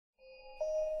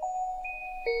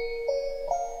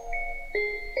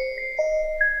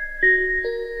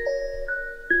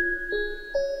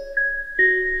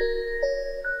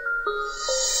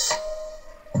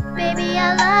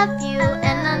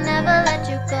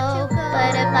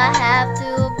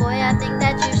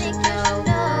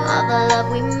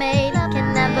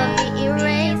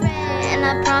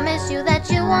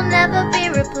you will never be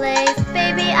replaced.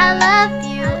 Baby, I love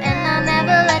you and I'll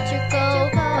never let you go.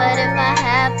 But if I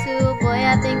have to, boy,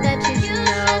 I think that you should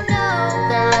know the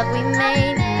love we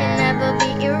made can never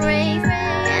be erased.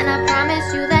 And I promise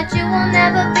you that you will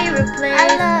never be replaced.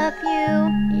 I love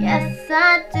you, yes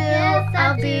I do.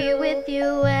 I'll be with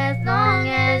you as long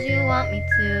as you want me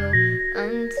to,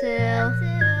 until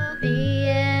the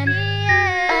end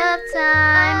of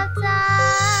time.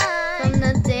 From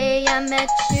the day I met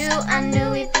you, I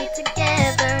knew we'd be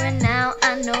together, and now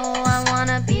I know I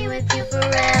wanna be with you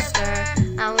forever.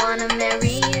 I wanna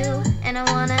marry you, and I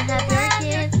wanna have your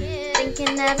kids. Things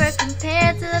can never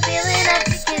compare to the feeling of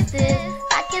your kisses.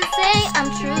 I can say I'm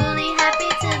truly happy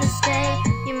to this day.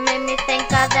 You made me thank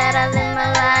God that I live my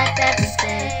life every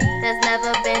day. There's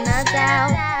never been a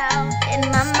doubt in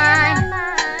my mind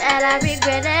that I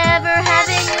regret ever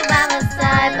having you by my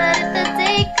side. But if the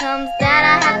day comes that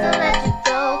I have to let you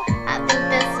go, I think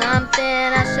there's something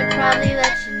I should probably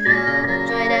let you know.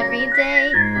 Enjoyed every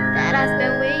day that I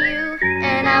spent with you,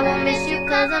 and I won't miss you,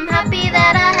 cause I'm happy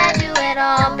that I had you at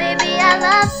all. Baby, I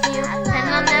love you and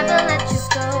I'll never let you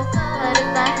go. But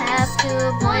if I have to,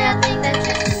 boy, I think that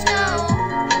you should